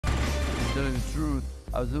tell you the truth,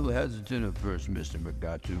 I was a little hesitant at first, Mr.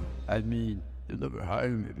 McGatu. I mean, you never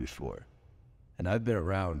hired me before. And I've been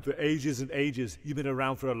around. For ages and ages. You've been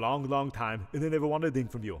around for a long, long time, and they never wanted anything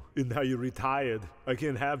from you. And now you're retired. I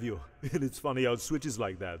can't have you. And it's funny how it switches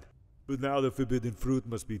like that. But now the forbidden fruit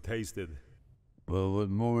must be tasted. Well, what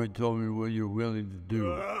Maury told me what you're willing to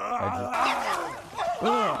do,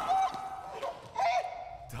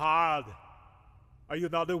 Todd, are you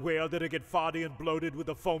not aware that I get farty and bloated with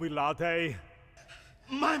a foamy latte?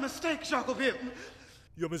 My mistake, Shackleville.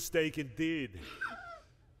 Your mistake indeed.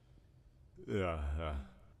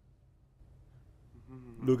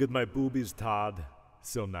 Look at my boobies, Todd.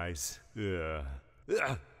 So nice. Yeah.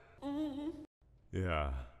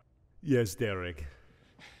 Yes, Derek.